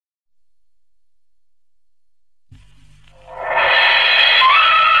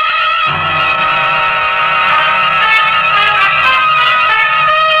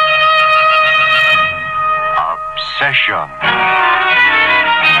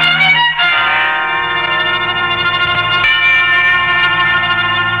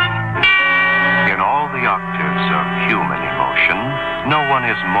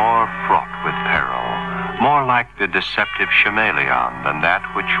a deceptive chameleon than that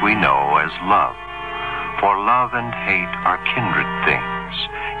which we know as love. For love and hate are kindred things,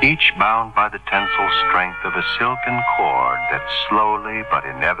 each bound by the tensile strength of a silken cord that slowly but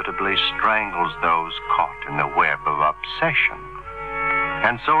inevitably strangles those caught in the web of obsession.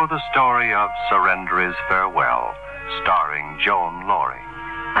 And so the story of Surrender Is Farewell, starring Joan Loring.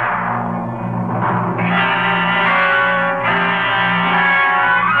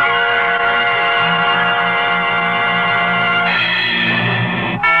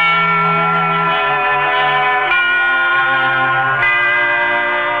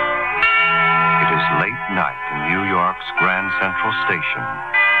 Grand Central Station,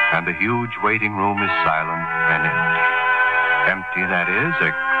 and the huge waiting room is silent and empty. Empty, that is,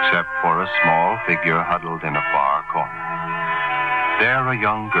 except for a small figure huddled in a far corner. There, a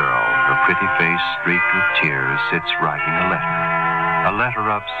young girl, her pretty face streaked with tears, sits writing a letter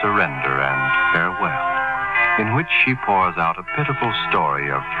of surrender and farewell, in which she pours out a pitiful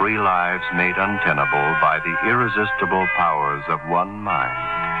story of 3 lives made untenable by the irresistible powers of one mind,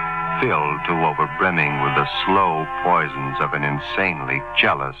 filled to overbrimming with the slow poisons of an insanely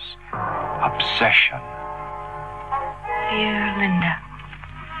jealous obsession. Dear Linda,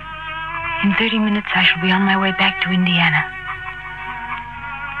 in 30 minutes I shall be on my way back to Indiana.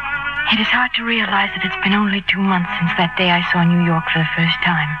 It is hard to realize that it's been only 2 months since that day I saw New York for the first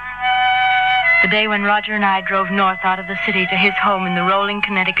time. The day when Roger and I drove north out of the city to his home in the rolling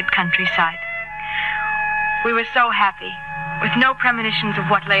Connecticut countryside. We were so happy, with no premonitions of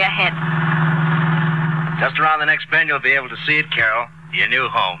what lay ahead. Just around the next bend, you'll be able to see it, Carol. Your new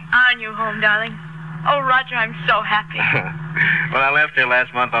home. Our new home, darling. Oh, Roger, I'm so happy. When I left here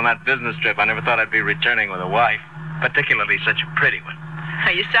last month on that business trip, I never thought I'd be returning with a wife, particularly such a pretty one.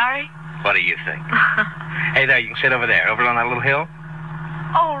 Are you sorry? What do you think? Hey, there, you can sit over there, over on that little hill.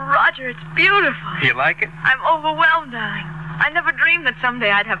 Oh, Roger, it's beautiful. You like it? I'm overwhelmed, darling. I never dreamed that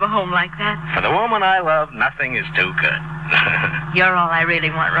someday I'd have a home like that. For the woman I love, nothing is too good. You're all I really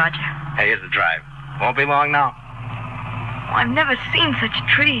want, Roger. Hey, here's the drive. Won't be long now. Oh, I've never seen such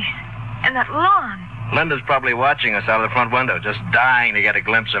trees. And that lawn. Linda's probably watching us out of the front window, just dying to get a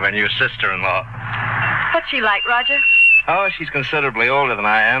glimpse of her new sister-in-law. What's she like, Roger? Oh, she's considerably older than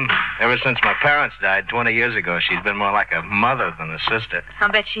I am. Ever since my parents died 20 years ago, she's been more like a mother than a sister. I'll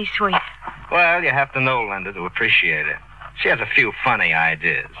bet she's sweet. Well, you have to know Linda to appreciate her. She has a few funny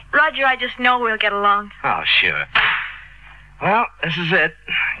ideas. Roger, I just know we'll get along. Oh, sure. Well, this is it.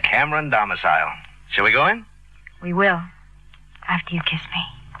 Cameron domicile. Shall we go in? We will. After you kiss me.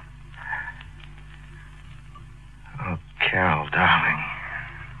 Oh, Carol, darling.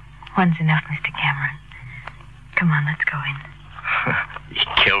 One's enough, Mr. Cameron. Come on, let's go in. You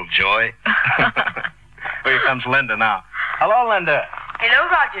killed Joy. Here comes Linda now. Hello, Linda. Hello,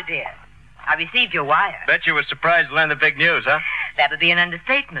 Roger, dear. I received your wire. Bet you were surprised to learn the big news, huh? That would be an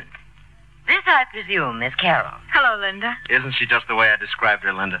understatement. This, I presume, is Carol. Hello, Linda. Isn't she just the way I described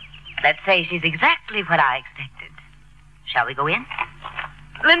her, Linda? Let's say she's exactly what I expected. Shall we go in?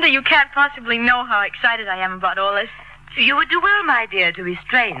 Linda, you can't possibly know how excited I am about all this. You would do well, my dear, to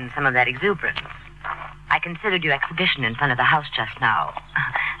restrain some of that exuberance. I considered your exhibition in front of the house just now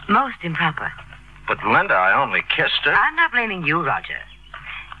most improper. But, Linda, I only kissed her. I'm not blaming you, Roger.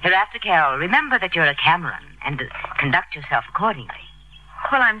 Hereafter, Carol, remember that you're a Cameron and conduct yourself accordingly.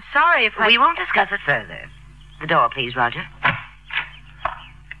 Well, I'm sorry if We won't discuss it further. The door, please, Roger.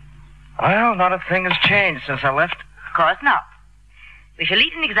 Well, not a thing has changed since I left. Of course not. We shall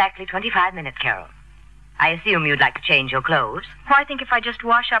eat in exactly 25 minutes, Carol. I assume you'd like to change your clothes. Well, I think if I just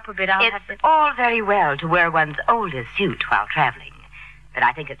wash up a bit, I'll have It's all very well to wear one's oldest suit while traveling, but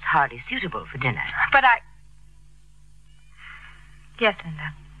I think it's hardly suitable for dinner. But Yes,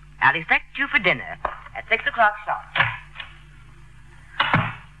 Linda. I'll expect you for dinner at 6 o'clock sharp.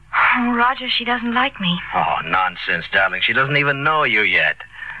 Oh, Roger, she doesn't like me. Oh, nonsense, darling. She doesn't even know you yet.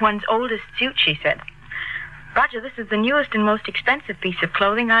 One's oldest suit, she said. Roger, this is the newest and most expensive piece of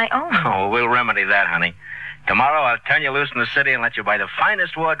clothing I own. Oh, we'll remedy that, honey. Tomorrow I'll turn you loose in the city and let you buy the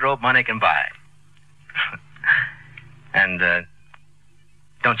finest wardrobe money can buy. And,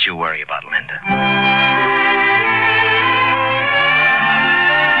 don't you worry about Linda.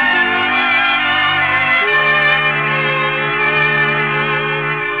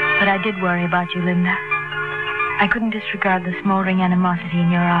 But I did worry about you, Linda. I couldn't disregard the smoldering animosity in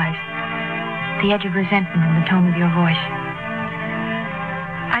your eyes, the edge of resentment in the tone of your voice.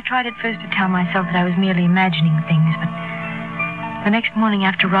 I tried at first to tell myself that I was merely imagining things, but the next morning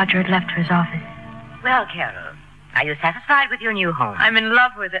after Roger had left for his office... Well, Carol, are you satisfied with your new home? I'm in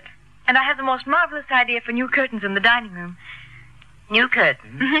love with it. And I have the most marvelous idea for new curtains in the dining room. New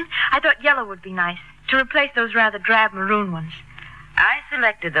curtains? Mm-hmm. I thought yellow would be nice, To replace those rather drab maroon ones. I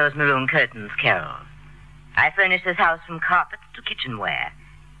selected those maroon curtains, Carol. I furnished this house from carpets to kitchenware,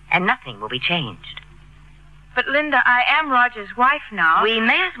 and nothing will be changed. But, Linda, I am Roger's wife now. We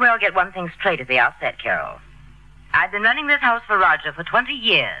may as well get one thing straight at the outset, Carol. I've been running this house for Roger for 20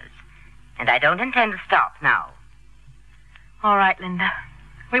 years, and I don't intend to stop now. All right, Linda.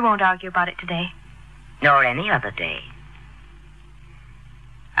 We won't argue about it today. Nor any other day.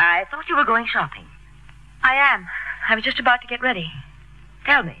 I thought you were going shopping. I am. I was just about to get ready.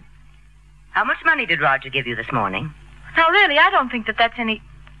 Tell me, how much money did Roger give you this morning? Now, really, I don't think that that's any...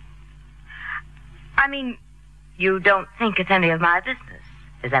 I mean... You don't think it's any of my business?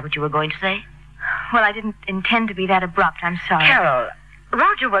 Is that what you were going to say? Well, I didn't intend to be that abrupt. I'm sorry. Carol,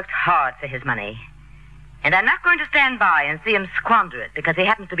 Roger worked hard for his money. And I'm not going to stand by and see him squander it because he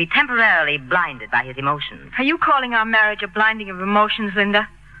happens to be temporarily blinded by his emotions. Are you calling our marriage a blinding of emotions, Linda?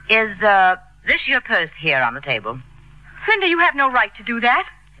 Is, this your purse here on the table? Linda, you have no right to do that.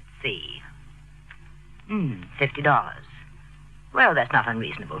 Let's see. $50. Well, that's not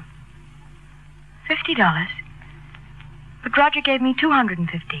unreasonable. $50? But Roger gave me $250.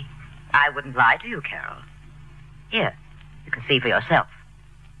 I wouldn't lie to you, Carol. Here, you can see for yourself.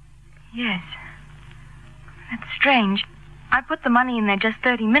 Yes. That's strange. I put the money in there just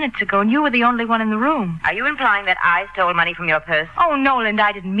 30 minutes ago, and you were the only one in the room. Are you implying that I stole money from your purse? Oh, no, Linda,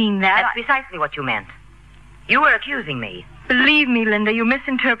 I didn't mean that. That's precisely what you meant. You were accusing me. Believe me, Linda, you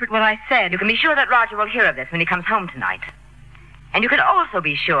misinterpret what I said. You can be sure that Roger will hear of this when he comes home tonight. And you can also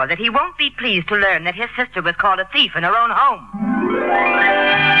be sure that he won't be pleased to learn that his sister was called a thief in her own home.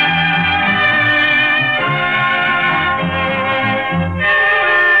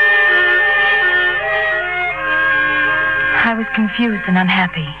 I was confused and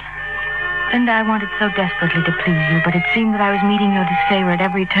unhappy. Linda, I wanted so desperately to please you, but it seemed that I was meeting your disfavor at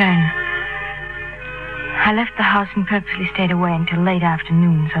every turn. I left the house and purposely stayed away until late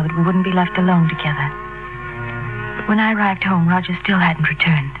afternoon so that we wouldn't be left alone together. But when I arrived home, Roger still hadn't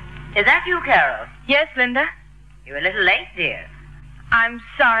returned. Is that you, Carol? Yes, Linda? You're a little late, dear. I'm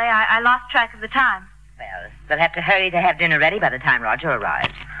sorry. I lost track of the time. Well, we'll have to hurry to have dinner ready by the time Roger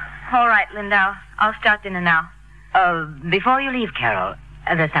arrives. All right, Linda. I'll start dinner now. Before you leave, Carol,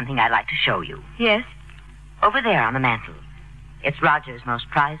 there's something I'd like to show you. Yes? Over there on the mantel. It's Roger's most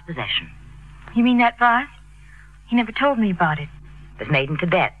prized possession. You mean that vase? He never told me about it. It was made in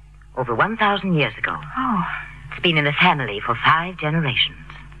Tibet over 1,000 years ago. Oh. It's been in the family for 5 generations.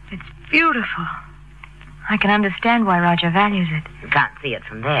 It's beautiful. I can understand why Roger values it. You can't see it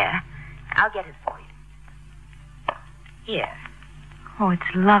from there. I'll get it for you. Here. Oh,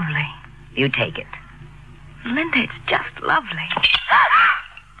 it's lovely. You take it. Linda, it's just lovely.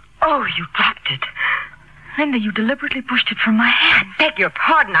 Oh, you dropped it. Linda, you deliberately pushed it from my hand. I beg your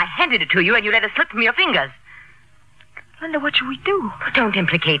pardon. I handed it to you and you let it slip from your fingers. Linda, what shall we do? Don't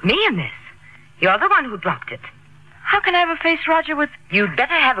implicate me in this. You're the one who dropped it. How can I ever face Roger with... You'd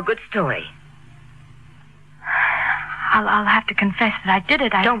better have a good story. I'll have to confess that I did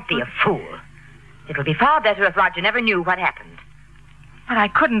it. Don't be a fool. It'll be far better if Roger never knew what happened. But I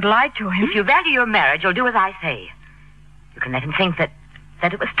couldn't lie to him. If you value your marriage, you'll do as I say. You can let him think that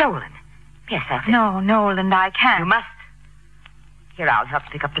it was stolen. Yes, that's it. No, Linda, I can't. You must. Here, I'll help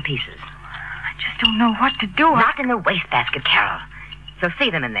pick up the pieces. I just don't know what to do. Not in the wastebasket, Carol. You'll see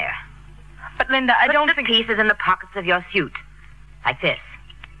them in there. But, Linda, I don't think... Put the pieces in the pockets of your suit. Like this.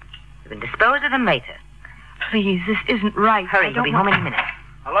 You can dispose of them later. Please, this isn't right. Hurry, you'll be home in a minute.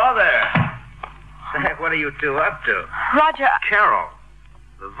 Hello there. Say, what are you two up to? Roger... Carol,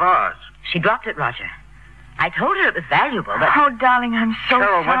 the vase. She dropped it, Roger. I told her it was valuable, but... Oh, darling, I'm so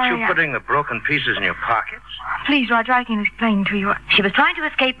Carol, sorry. weren't you putting the broken pieces in your pockets? Please, Roger, I can explain to you. She was trying to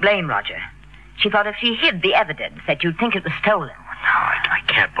escape blame, Roger. She thought if she hid the evidence that you'd think it was stolen. No, I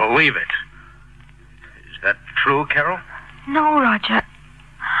can't believe it. Is that true, Carol? No, Roger.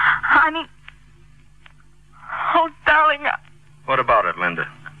 I mean... Oh, darling... What about it, Linda?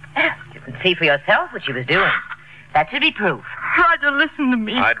 You can see for yourself what she was doing. That should be proof. Roger, listen to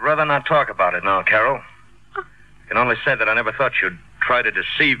me. I'd rather not talk about it now, Carol. I can only say that I never thought you'd try to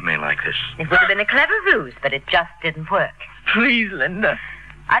deceive me like this. It would have been a clever ruse, but it just didn't work. Please, Linda.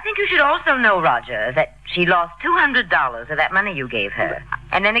 I think you should also know, Roger, that she lost $200 of that money you gave her,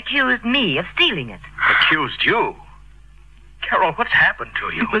 and then accused me of stealing it. Accused you? Carol, what's happened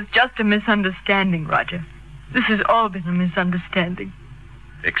to you? It was just a misunderstanding, Roger. This has all been a misunderstanding.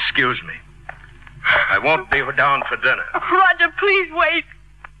 Excuse me. I won't be down for dinner. Roger, please wait.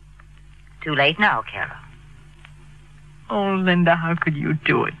 Too late now, Carol. Oh, Linda, how could you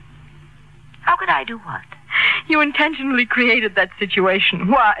do it? How could I do what? You intentionally created that situation.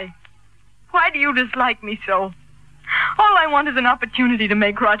 Why? Why do you dislike me so? All I want is an opportunity to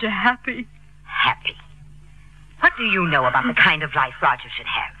make Roger happy. Happy? What do you know about the kind of life Roger should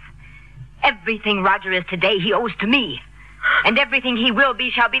have? Everything Roger is today he owes to me. And everything he will be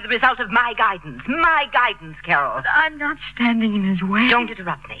shall be the result of my guidance. My guidance, Carol. But I'm not standing in his way. Don't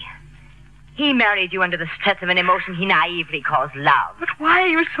interrupt me. He married you under the stress of an emotion he naively calls love. But why are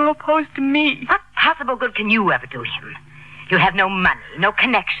you so opposed to me? What possible good can you ever do him? You have no money, no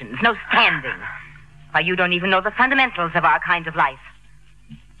connections, no standing. Why, you don't even know the fundamentals of our kind of life.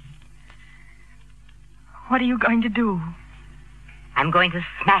 What are you going to do? I'm going to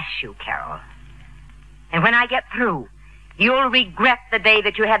smash you, Carol. And when I get through, you'll regret the day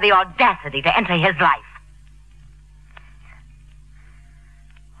that you had the audacity to enter his life.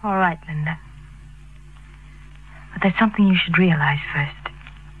 All right, Linda. But there's something you should realize first.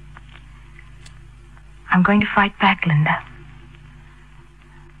 I'm going to fight back, Linda.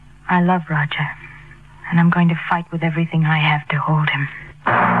 I love Roger, and I'm going to fight with everything I have to hold him.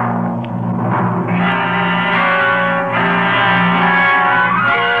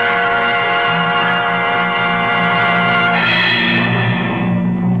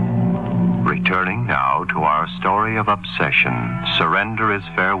 Returning now to our story of obsession, Surrender is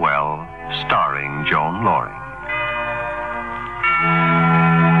Farewell, starring Joan Loring.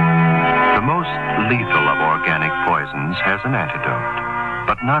 The most lethal of organic poisons has an antidote,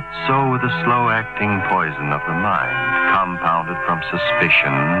 but not so the slow-acting poison of the mind, compounded from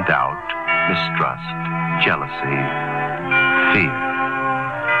suspicion, doubt, mistrust, jealousy, fear.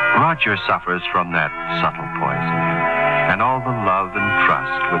 Roger suffers from that subtle poison, and all the love and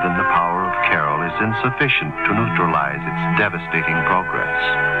trust within the power of Carol is insufficient to neutralize its devastating progress.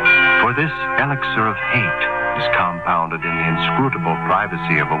 For this elixir of hate is compounded in the inscrutable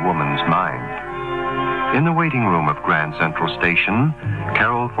privacy of a woman's mind. In the waiting room of Grand Central Station,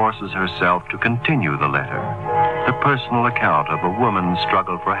 Carol forces herself to continue the letter, the personal account of a woman's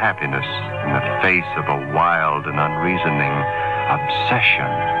struggle for happiness in the face of a wild and unreasoning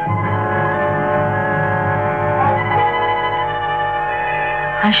obsession.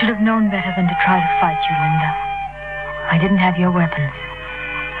 I should have known better than to try to fight you, Linda. I didn't have your weapons.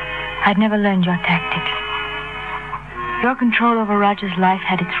 I'd never learned your tactics. Your control over Roger's life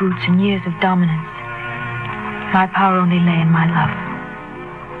had its roots in years of dominance. My power only lay in my love.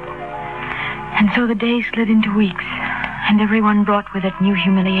 And so the days slid into weeks, and everyone brought with it new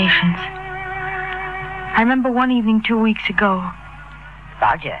humiliations. I remember one evening 2 weeks ago.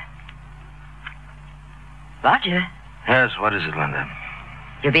 Roger? Roger? Yes, what is it, Linda?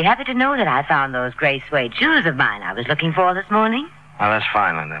 You'll be happy to know that I found those gray suede shoes of mine I was looking for this morning. Oh, that's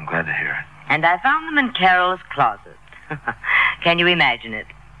fine, Linda. I'm glad to hear it. And I found them in Carol's closet. Can you imagine it?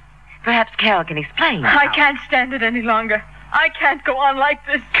 Perhaps Carol can explain. I can't stand it any longer. I can't go on like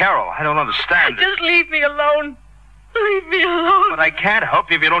this. Carol, I don't understand. Just leave me alone. Leave me alone. But I can't help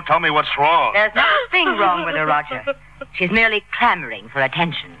you if you don't tell me what's wrong. There's not a thing wrong with her, Roger. She's merely clamoring for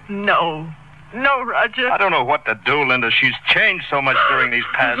attention. No, Roger. I don't know what to do, Linda. She's changed so much during these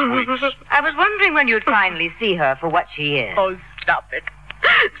past weeks. I was wondering when you'd finally see her for what she is. Oh, stop it.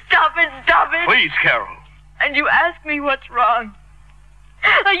 Stop it. Please, Carol. And you ask me what's wrong.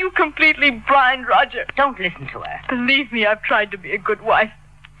 Are you completely blind, Roger? Don't listen to her. Believe me, I've tried to be a good wife.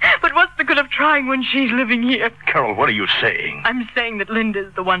 But what's the good of trying when she's living here? Carol, what are you saying? I'm saying that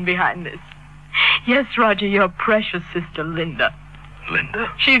Linda's the one behind this. Yes, Roger, your precious sister, Linda.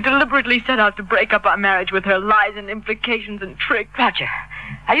 Linda? She deliberately set out to break up our marriage with her lies and implications and tricks. Roger,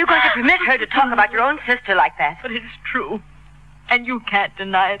 are you going to permit her to talk about your own sister like that? But it's true. And you can't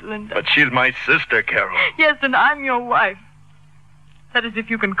deny it, Linda. But she's my sister, Carol. Yes, and I'm your wife. That is, if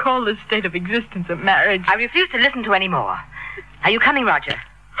you can call this state of existence a marriage. I refuse to listen to any more. Are you coming, Roger?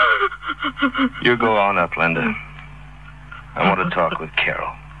 You go on up, Linda. I want to talk with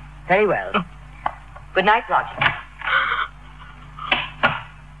Carol. Very well. Good night, Roger.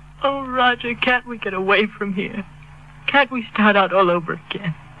 Oh, Roger, can't we get away from here? Can't we start out all over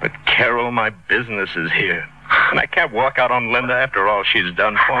again? But, Carol, my business is here. And I can't walk out on Linda after all she's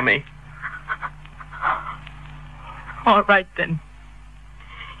done for me. All right, then.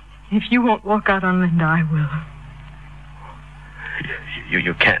 If you won't walk out on Linda, I will.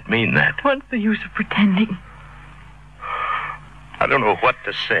 You can't mean that. What's the use of pretending? I don't know what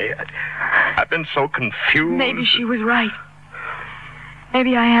to say. I've been so confused. Maybe she was right.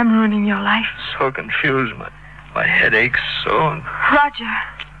 Maybe I am ruining your life. So confused. My head aches so. Roger,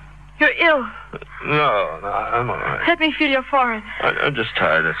 you're ill. No, I'm all right. Let me feel your forehead. I'm just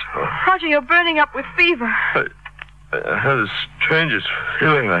tired, that's all. Roger, you're burning up with fever. I have the strangest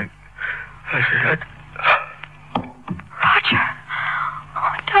feeling like... Roger.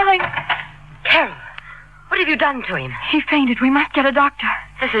 Oh, darling. have you done to him? He fainted. We must get a doctor.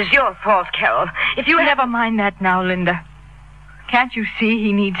 This is your fault, Carol. If you Never mind that now, Linda. Can't you see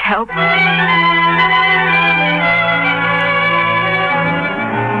he needs help?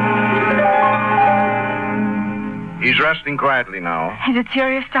 He's resting quietly now. Is it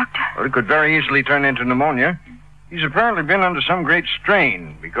serious, Doctor? Well, it could very easily turn into pneumonia. He's apparently been under some great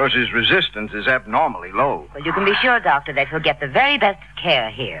strain because his resistance is abnormally low. Well, you can be sure, Doctor, that he'll get the very best care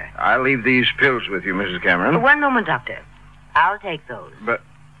here. I'll leave these pills with you, Mrs. Cameron. One moment, Doctor. I'll take those. But,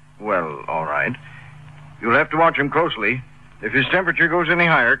 well, all right. You'll have to watch him closely. If his temperature goes any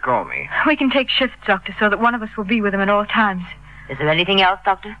higher, call me. We can take shifts, Doctor, so that one of us will be with him at all times. Is there anything else,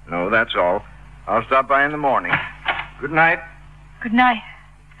 Doctor? No, that's all. I'll stop by in the morning. Good night. Good night.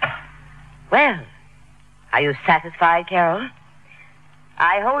 Well, are you satisfied, Carol?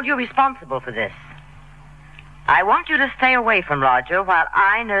 I hold you responsible for this. I want you to stay away from Roger while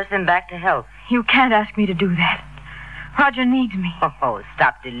I nurse him back to health. You can't ask me to do that. Roger needs me. Oh,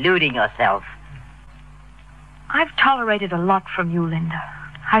 stop deluding yourself. I've tolerated a lot from you, Linda.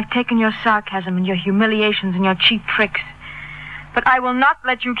 I've taken your sarcasm and your humiliations and your cheap tricks. But I will not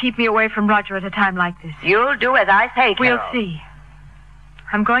let you keep me away from Roger at a time like this. You'll do as I say, Carol. We'll see.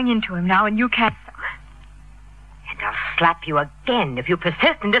 I'm going into him now, and you can't... And I'll slap you again if you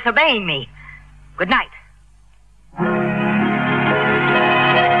persist in disobeying me. Good night.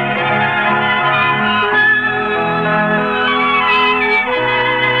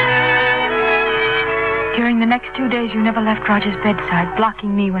 During the next 2 days, you never left Roger's bedside,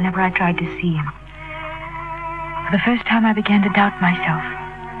 blocking me whenever I tried to see him. For the first time, I began to doubt myself.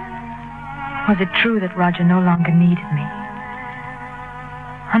 Was it true that Roger no longer needed me?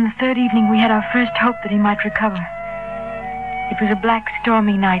 On the third evening, we had our first hope that he might recover. It was a black,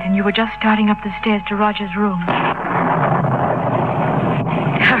 stormy night, and you were just starting up the stairs to Roger's room.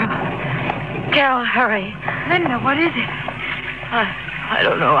 Carol, hurry. Linda, what is it? I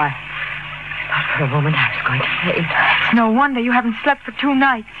don't know. I thought for a moment I was going to faint. It's no wonder you haven't slept for 2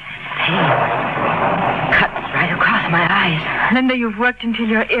 nights. Pain cuts right across my eyes. Linda, you've worked until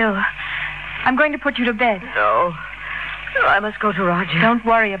you're ill. I'm going to put you to bed. No, I must go to Roger. Don't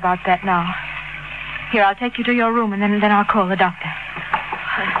worry about that now. Here, I'll take you to your room, and then I'll call the doctor.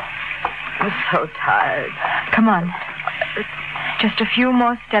 I'm so tired. Come on. Just a few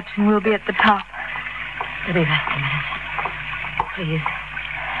more steps, and we'll be at the top. Let me rest a minute. Please.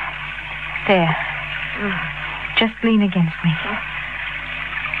 There. Just lean against me.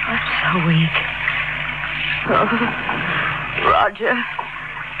 I'm so weak. Oh, Roger.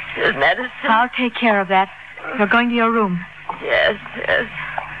 His medicine. I'll take care of that. You're going to your room. Yes.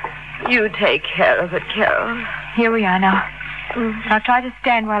 You take care of it, Carol. Here we are now. Now try to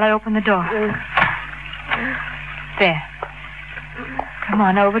stand while I open the door. There. Come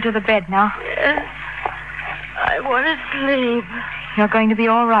on, over to the bed now. Yes. I want to sleep. You're going to be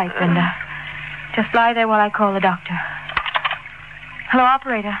all right, Linda. Just lie there while I call the doctor. Hello,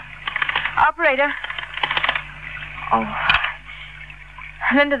 operator. Operator. Oh.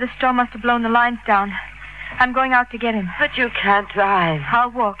 Linda, the storm must have blown the lines down. I'm going out to get him. But you can't drive. I'll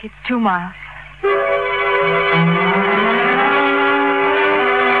walk. It's 2 miles.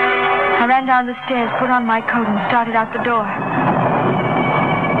 I ran down the stairs, put on my coat, and started out the door.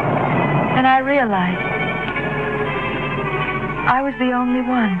 Then I realized I was the only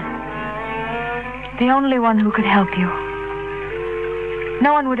one. The only one who could help you.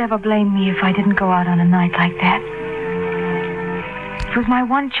 No one would ever blame me if I didn't go out on a night like that. It was my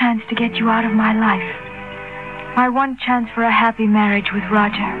one chance to get you out of my life. My one chance for a happy marriage with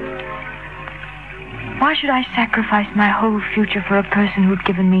Roger. Why should I sacrifice my whole future for a person who'd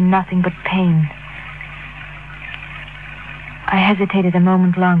given me nothing but pain? I hesitated a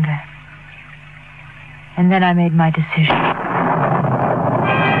moment longer. And then I made my decision.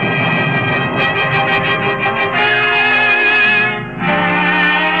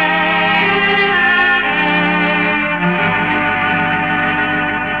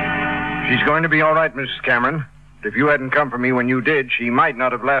 She's going to be all right, Mrs. Cameron. If you hadn't come for me when you did, she might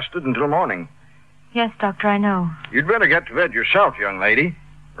not have lasted until morning. Yes, Doctor, I know. You'd better get to bed yourself, young lady.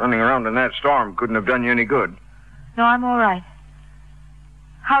 Running around in that storm couldn't have done you any good. No, I'm all right.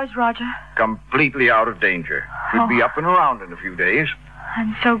 How is Roger? Completely out of danger. Should be up and around in a few days.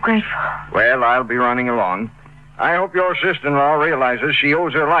 I'm so grateful. Well, I'll be running along. I hope your sister-in-law realizes she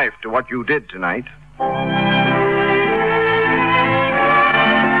owes her life to what you did tonight.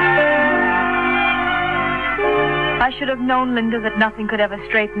 I should have known, Linda, that nothing could ever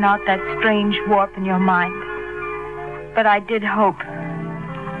straighten out that strange warp in your mind. But I did hope.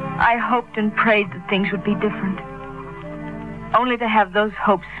 I hoped and prayed that things would be different. only to have those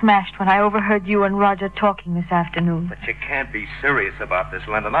hopes smashed when I overheard you and Roger talking this afternoon. But you can't be serious about this,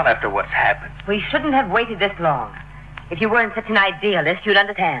 Linda, not after what's happened. We shouldn't have waited this long. If you weren't such an idealist, you'd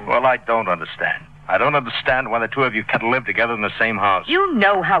understand. Well, I don't understand. I don't understand why the two of you can't live together in the same house. You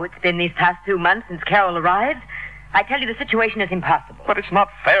know how it's been these past 2 months since Carol arrived. I tell you, the situation is impossible. But it's not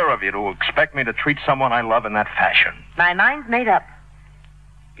fair of you to expect me to treat someone I love in that fashion. My mind's made up.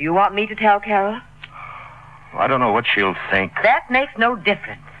 Do you want me to tell Carol? I don't know what she'll think. That makes no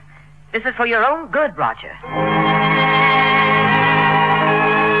difference. This is for your own good, Roger.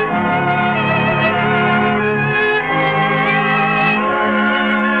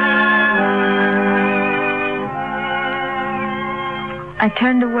 I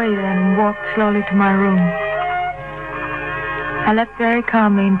turned away then and walked slowly to my room. I left very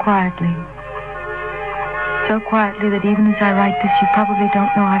calmly and quietly. So quietly that even as I write this, you probably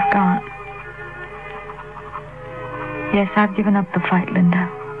don't know I've gone. Yes, I've given up the fight, Linda.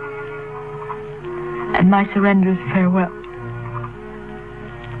 And my surrender is farewell.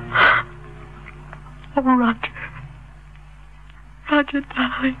 Oh, Roger. Roger,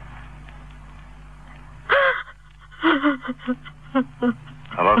 darling.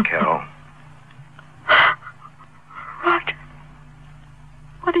 Hello, Carol. Roger.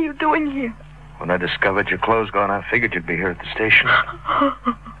 What are you doing here? When I discovered your clothes gone, I figured you'd be here at the station.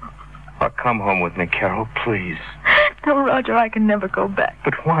 Well, come home with me, Carol, please. No, Roger, I can never go back.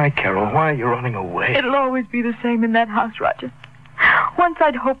 But why, Carol? Why are you running away? It'll always be the same in that house, Roger. Once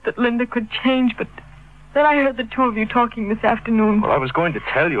I'd hoped that Linda could change, but then I heard the two of you talking this afternoon. Well, I was going to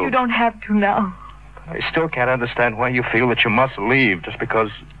tell you. You don't have to now. I still can't understand why you feel that you must leave just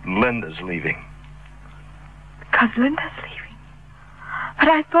because Linda's leaving. Because Linda's leaving? But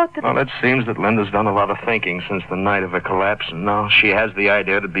I thought that... Well, it seems that Linda's done a lot of thinking since the night of her collapse, and now she has the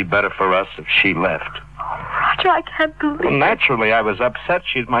idea it'd be better for us if she left. Oh, Roger, I can't believe Well, it. naturally, I was upset.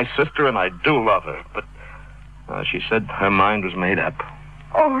 She's my sister, and I do love her. But she said her mind was made up.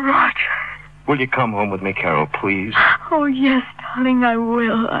 Oh, Roger. Will you come home with me, Carol, please? Oh, yes, darling, I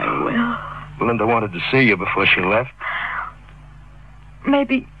will. Linda wanted to see you before she left.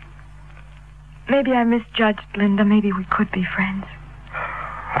 Maybe I misjudged Linda. Maybe we could be friends.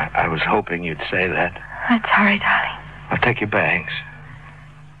 I was hoping you'd say that. That's all right, darling. I'll take your bags.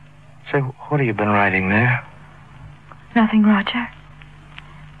 Say, what have you been writing there? Nothing, Roger.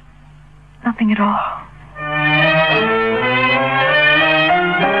 Nothing at all.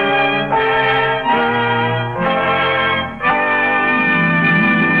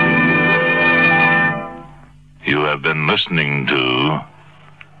 You have been listening to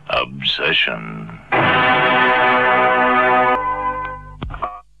Obsession.